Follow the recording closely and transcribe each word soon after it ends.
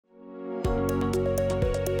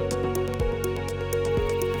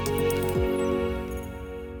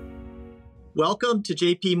Welcome to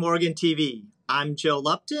JP Morgan TV. I'm Joe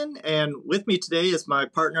Lupton, and with me today is my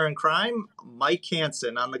partner in crime, Mike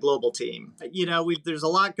Hansen, on the global team. There's a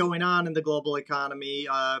lot going on in the global economy.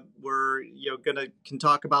 We're can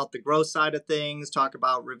talk about the growth side of things, talk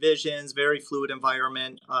about revisions, very fluid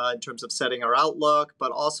environment in terms of setting our outlook,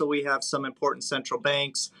 but also we have some important central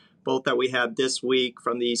banks, both that we had this week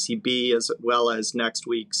from the ECB as well as next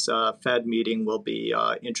week's Fed meeting will be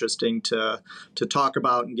interesting to talk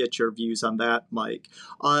about and get your views on that, Mike.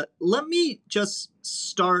 Let me just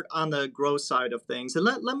start on the growth side of things. And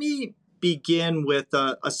let me begin with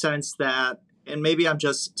a sense that, and maybe I'm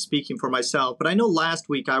just speaking for myself, but I know last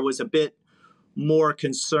week I was a bit more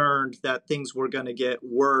concerned that things were going to get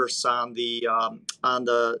worse on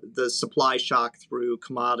the supply shock through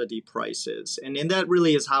commodity prices, and that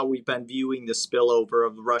really is how we've been viewing the spillover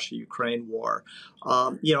of the Russia-Ukraine war.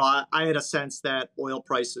 I had a sense that oil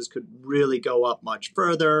prices could really go up much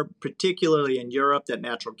further, particularly in Europe. That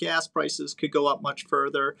natural gas prices could go up much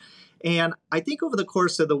further, and I think over the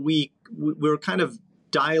course of the week we were kind of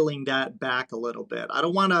dialing that back a little bit. I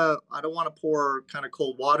don't want to pour kind of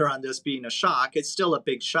cold water on this being a shock. It's still a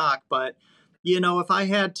big shock, but if I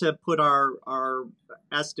had to put our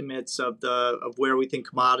estimates of where we think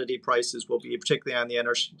commodity prices will be, particularly on the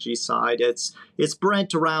energy side, it's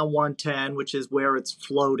Brent around 110, which is where it's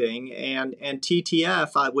floating, and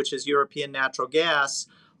TTF, which is European natural gas,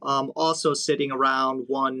 also sitting around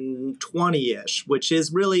 120-ish, which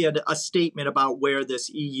is really a statement about where this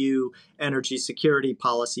EU energy security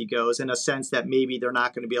policy goes, in a sense that maybe they're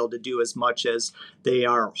not going to be able to do as much as they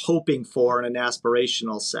are hoping for in an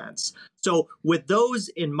aspirational sense. So with those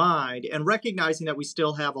in mind, and recognizing that we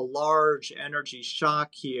still have a large energy shock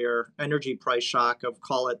here, energy price shock of,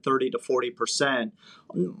 call it 30 to 40%,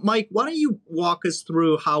 Mike, why don't you walk us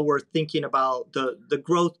through how we're thinking about the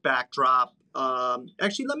growth backdrop?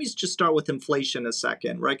 Actually, let me just start with inflation a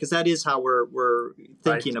second, right? Because that is how we're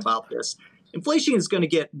thinking about this. Inflation is going to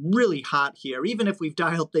get really hot here, even if we've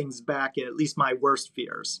dialed things back, at least my worst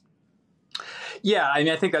fears. Yeah, I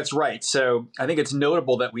mean, I think that's right. So I think it's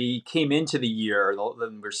notable that we came into the year,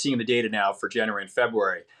 and we're seeing the data now for January and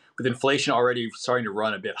February, with inflation already starting to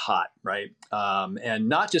run a bit hot, right? And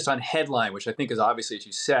not just on headline, which I think is obviously, as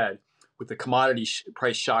you said, with the commodity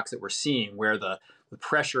price shocks that we're seeing, where the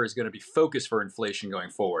pressure is going to be focused for inflation going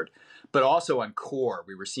forward, but also on core.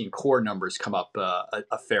 We were seeing core numbers come up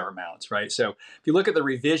a fair amount, right? So if you look at the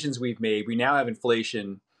revisions we've made, we now have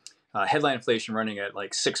inflation, headline inflation running at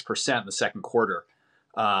like 6% in the second quarter,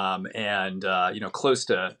 and close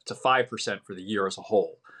to 5% for the year as a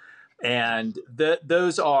whole. And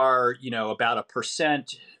those are about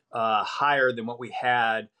 1% higher than what we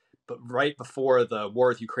had but right before the war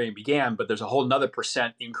with Ukraine began, but there's a whole another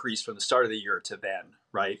percent increase from the start of the year to then,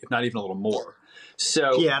 right? If not even a little more.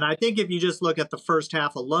 So yeah, and I think if you just look at the first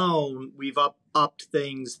half alone, we've upped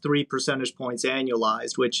things 3 percentage points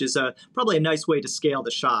annualized, which is probably a nice way to scale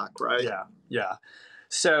the shock, right? Yeah.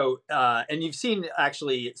 So, and you've seen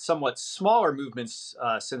actually somewhat smaller movements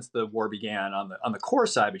since the war began on the core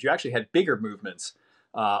side, but you actually had bigger movements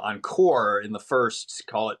on core in the first,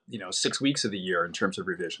 call it, 6 weeks of the year in terms of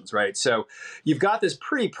revisions, right? So you've got this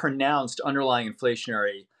pretty pronounced underlying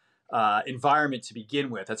inflationary environment to begin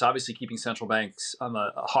with. That's obviously keeping central banks on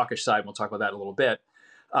the hawkish side. We'll talk about that in a little bit.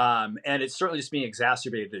 And it's certainly just being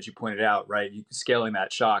exacerbated, as you pointed out, right? Scaling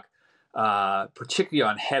that shock, particularly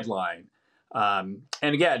on headline. And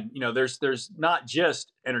again, there's not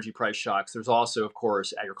just energy price shocks. There's also, of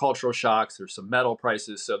course, agricultural shocks. There's some metal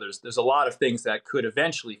prices. So there's a lot of things that could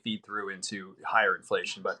eventually feed through into higher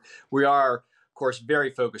inflation. But we are, of course,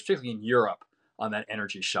 very focused, particularly in Europe, on that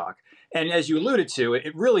energy shock. And as you alluded to,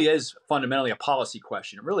 it really is fundamentally a policy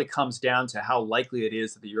question. It really comes down to how likely it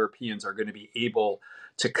is that the Europeans are going to be able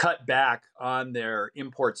to cut back on their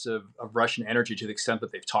imports of Russian energy to the extent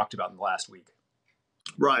that they've talked about in the last week.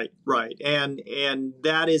 Right. And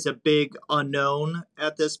that is a big unknown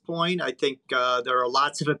at this point. I think there are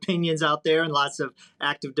lots of opinions out there and lots of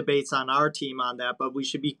active debates on our team on that. But we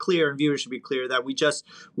should be clear, and viewers should be clear, that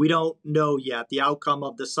we don't know yet. The outcome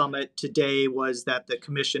of the summit today was that the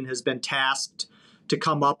commission has been tasked to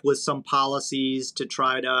come up with some policies to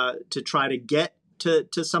try to get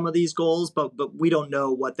to some of these goals, but we don't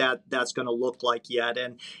know what that's going to look like yet.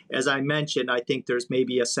 And as I mentioned, I think there's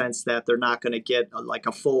maybe a sense that they're not going to get like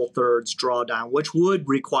a full thirds drawdown, which would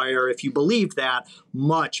require, if you believe that,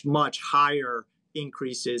 much higher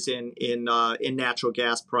increases in natural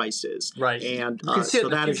gas prices. Right. And you can see it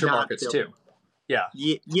in the future markets too. Yeah,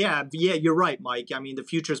 you're right, Mike. I mean, the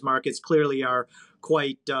futures markets clearly are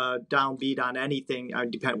quite downbeat on anything.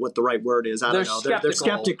 Depend what the right word is. I They're don't know. They're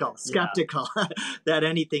skeptical Yeah. that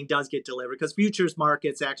anything does get delivered, because futures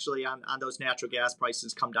markets actually on those natural gas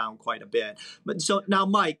prices come down quite a bit. But so now,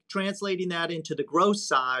 Mike, translating that into the growth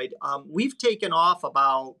side, we've taken off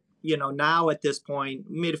about, now at this point,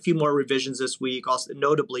 made a few more revisions this week, also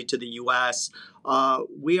notably to the U.S.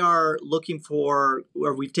 We are looking for,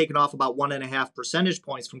 or we've taken off about 1.5 percentage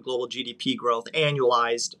points from global GDP growth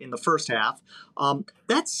annualized in the first half.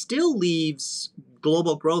 That still leaves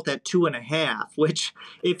global growth at 2.5, which,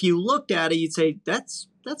 if you looked at it, you'd say that's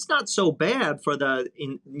not so bad for the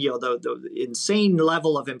insane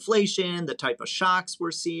level of inflation, the type of shocks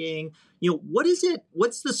we're seeing. What is it?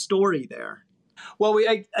 What's the story there? Well,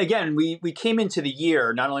 we came into the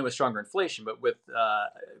year not only with stronger inflation, but with a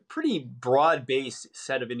pretty broad-based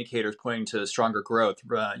set of indicators pointing to stronger growth.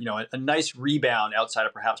 A nice rebound outside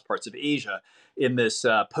of perhaps parts of Asia in this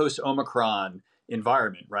post-Omicron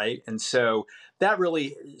environment, right? And so that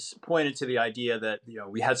really pointed to the idea that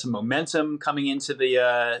we had some momentum coming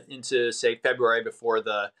into say February before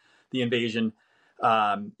the invasion.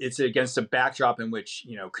 It's against a backdrop in which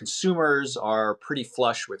consumers are pretty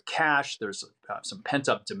flush with cash. There's some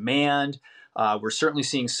pent-up demand. We're certainly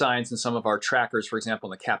seeing signs in some of our trackers, for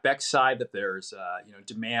example, on the CapEx side, that there's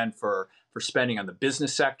demand for spending on the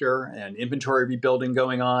business sector and inventory rebuilding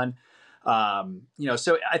going on.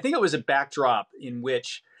 So I think it was a backdrop in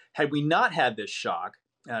which, had we not had this shock,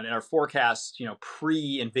 and our forecasts,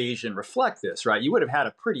 pre-invasion reflect this, right? You would have had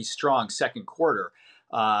a pretty strong second quarter.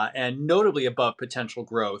 And notably above potential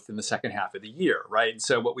growth in the second half of the year, right? And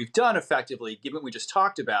so what we've done effectively, given what we just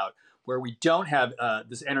talked about, where we don't have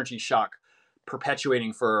this energy shock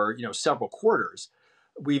perpetuating for several quarters,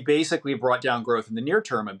 we basically brought down growth in the near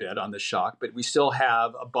term a bit on this shock, but we still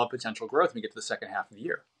have above potential growth when we get to the second half of the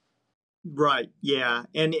year. Right. Yeah.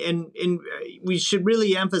 And we should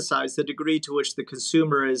really emphasize the degree to which the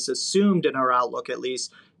consumer is assumed in our outlook, at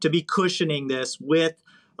least, to be cushioning this with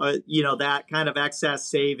that kind of excess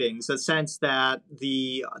savings, a sense that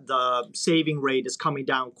the saving rate is coming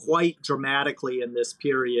down quite dramatically in this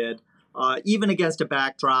period, even against a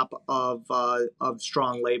backdrop of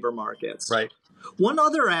strong labor markets. Right. One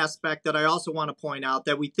other aspect that I also want to point out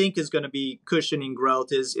that we think is going to be cushioning growth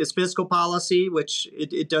is fiscal policy, which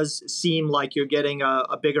it does seem like you're getting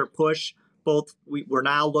a bigger push. We're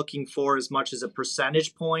now looking for as much as a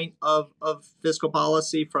percentage point of fiscal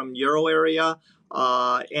policy from Euro area.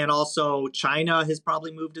 And also China has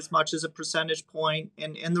probably moved as much as a percentage point,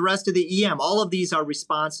 and the rest of the EM. All of these are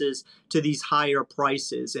responses to these higher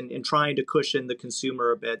prices and trying to cushion the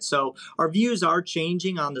consumer a bit. So our views are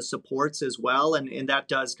changing on the supports as well, and that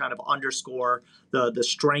does kind of underscore the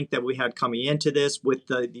strength that we had coming into this with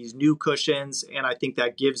these new cushions, and I think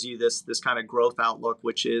that gives you this kind of growth outlook,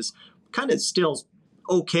 which is kind of still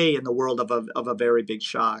okay in the world of a very big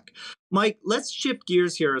shock. Mike, let's shift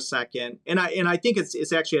gears here a second, and I think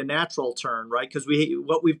it's actually a natural turn, right? Because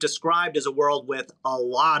what we've described is a world with a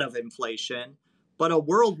lot of inflation, but a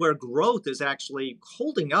world where growth is actually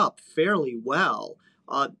holding up fairly well.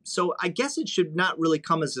 So I guess it should not really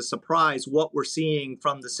come as a surprise what we're seeing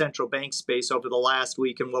from the central bank space over the last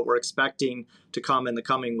week and what we're expecting to come in the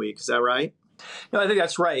coming week. Is that right? No, I think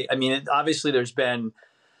that's right. I mean, obviously there's been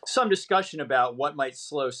some discussion about what might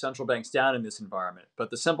slow central banks down in this environment. But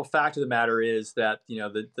the simple fact of the matter is that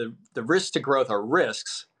the risks to growth are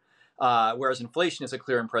risks, whereas inflation is a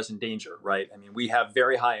clear and present danger, right? I mean, we have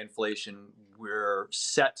very high inflation. We're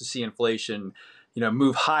set to see inflation,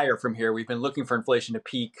 move higher from here. We've been looking for inflation to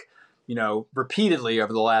peak, repeatedly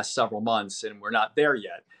over the last several months, and we're not there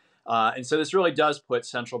yet. And so this really does put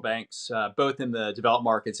central banks, both in the developed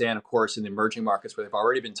markets and, of course, in the emerging markets where they've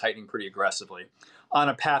already been tightening pretty aggressively, on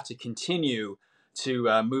a path to continue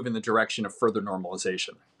to move in the direction of further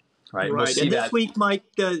normalization. Right. Right. We'll and this week, Mike,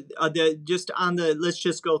 let's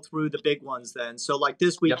just go through the big ones then. So like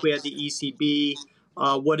this week, we had the ECB.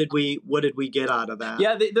 What did we get out of that?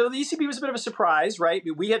 Yeah, the ECB was a bit of a surprise, right?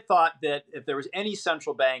 We had thought that if there was any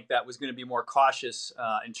central bank that was going to be more cautious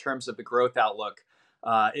in terms of the growth outlook,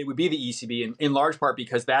 it would be the ECB, in large part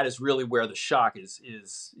because that is really where the shock is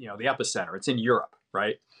the epicenter. It's in Europe,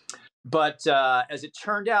 right? But as it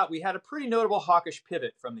turned out, we had a pretty notable hawkish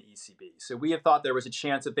pivot from the ECB. So we had thought there was a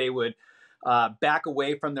chance that they would back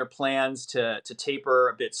away from their plans to taper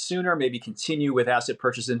a bit sooner, maybe continue with asset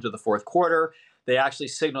purchase into the fourth quarter. They actually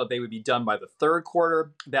signaled they would be done by the third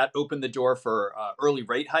quarter. That opened the door for early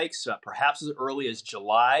rate hikes, perhaps as early as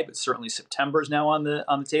July, but certainly September is now on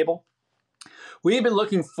the table. We have been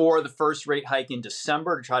looking for the first rate hike in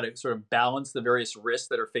December to try to sort of balance the various risks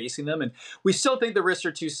that are facing them. And we still think the risks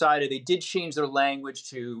are two-sided. They did change their language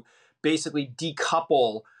to basically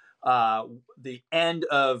decouple the end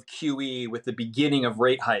of QE with the beginning of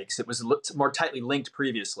rate hikes. It was more tightly linked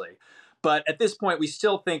previously. But at this point, we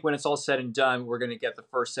still think when it's all said and done, we're going to get the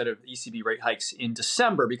first set of ECB rate hikes in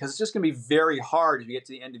December, because it's just going to be very hard as we get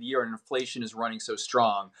to the end of the year and inflation is running so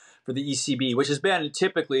strong for the ECB, which has been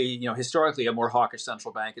typically, historically a more hawkish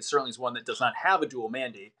central bank. It certainly is one that does not have a dual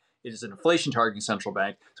mandate. It is an inflation targeting central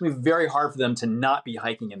bank. It's going to be very hard for them to not be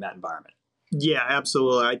hiking in that environment. Yeah,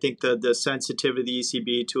 absolutely. I think the sensitivity of the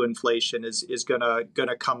ECB to inflation is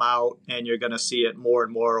gonna come out, and you're gonna see it more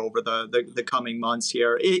and more over the coming months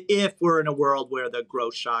here. If we're in a world where the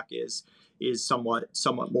growth shock is somewhat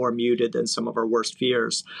more muted than some of our worst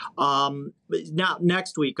fears. Now,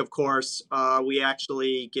 next week, of course, we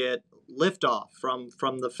actually get liftoff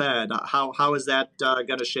from the Fed. How is that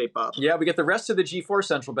going to shape up? Yeah, we get the rest of the G4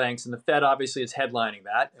 central banks, and the Fed obviously is headlining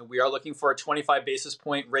that. And we are looking for a 25 basis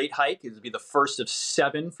point rate hike. It will be the first of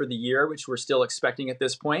 7 for the year, which we're still expecting at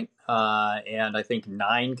this point, and I think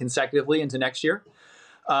 9 consecutively into next year.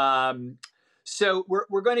 So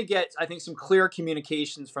we're going to get, I think, some clear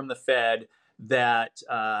communications from the Fed that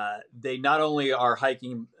they not only are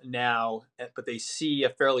hiking now, but they see a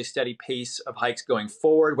fairly steady pace of hikes going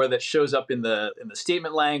forward. Whether that shows up in the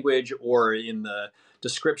statement language or in the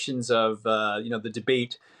descriptions of the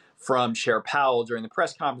debate from Chair Powell during the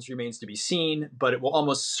press conference remains to be seen. But it will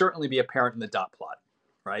almost certainly be apparent in the dot plot,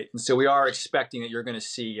 right? And so we are expecting that you're going to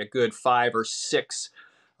see a good 5 or 6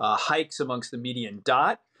 hikes amongst the median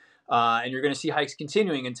dot. And you're going to see hikes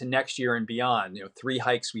continuing into next year and beyond. 3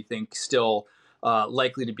 hikes we think still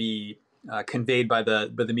likely to be conveyed by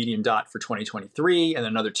the median dot for 2023, and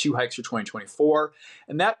another 2 hikes for 2024.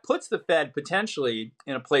 And that puts the Fed potentially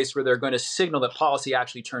in a place where they're going to signal that policy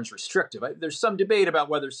actually turns restrictive. There's some debate about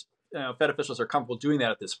whether Fed officials are comfortable doing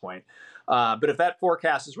that at this point. But if that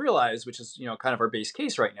forecast is realized, which is kind of our base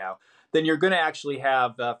case right now, then you're going to actually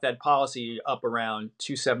have Fed policy up around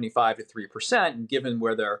 2.75 to 3%. And given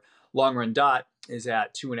where their long-run dot is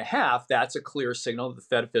at 2.5, that's a clear signal that the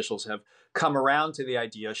Fed officials have come around to the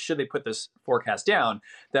idea, should they put this forecast down,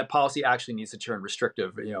 that policy actually needs to turn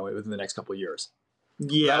restrictive, within the next couple of years.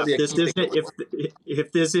 Yeah,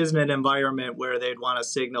 if this isn't an environment where they'd want to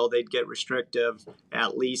signal they'd get restrictive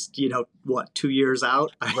at least 2 years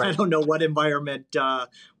out. Right. I don't know what environment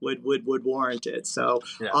would warrant it. So,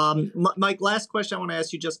 yeah. Mike, last question I want to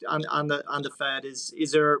ask you just on the Fed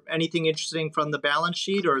is there anything interesting from the balance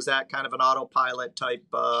sheet, or is that kind of an autopilot type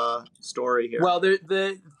story here? Well,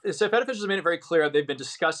 so Fed officials have made it very clear they've been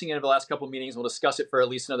discussing it over the last couple of meetings. We'll discuss it for at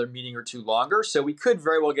least another meeting or 2 longer. So we could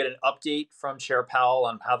very well get an update from Chair Powell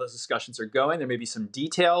on how those discussions are going. There may be some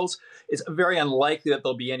details. It's very unlikely that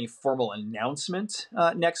there'll be any formal announcement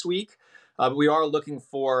next week. But we are looking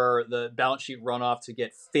for the balance sheet runoff to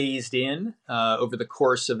get phased in over the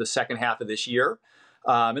course of the second half of this year.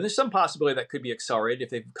 And there's some possibility that could be accelerated if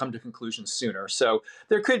they've come to conclusions sooner. So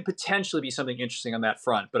there could potentially be something interesting on that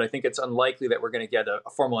front. But I think it's unlikely that we're going to get a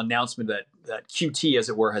formal announcement that QT, as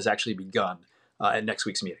it were, has actually begun at next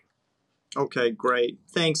week's meeting. Okay, great.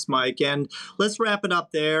 Thanks, Mike. And let's wrap it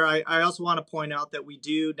up there. I also want to point out that we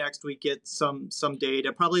do next week get some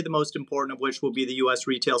data, probably the most important of which will be the U.S.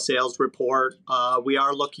 retail sales report. We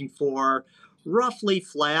are looking for roughly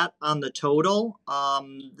flat on the total.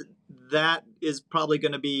 That is probably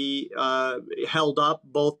going to be held up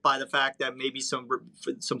both by the fact that maybe some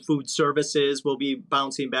food services will be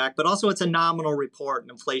bouncing back, but also it's a nominal report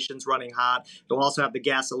and inflation's running hot. You'll also have the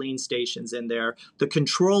gasoline stations in there. The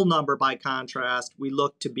control number, by contrast, we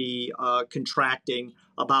look to be contracting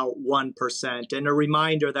about 1%. And a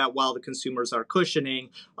reminder that while the consumers are cushioning,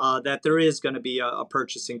 that there is going to be a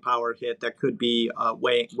purchasing power hit that could be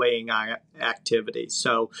weighing on activity.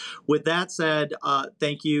 So with that said,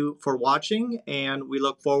 thank you for watching, and we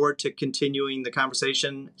look forward to continuing the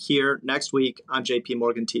conversation here next week on JP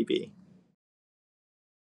Morgan TV.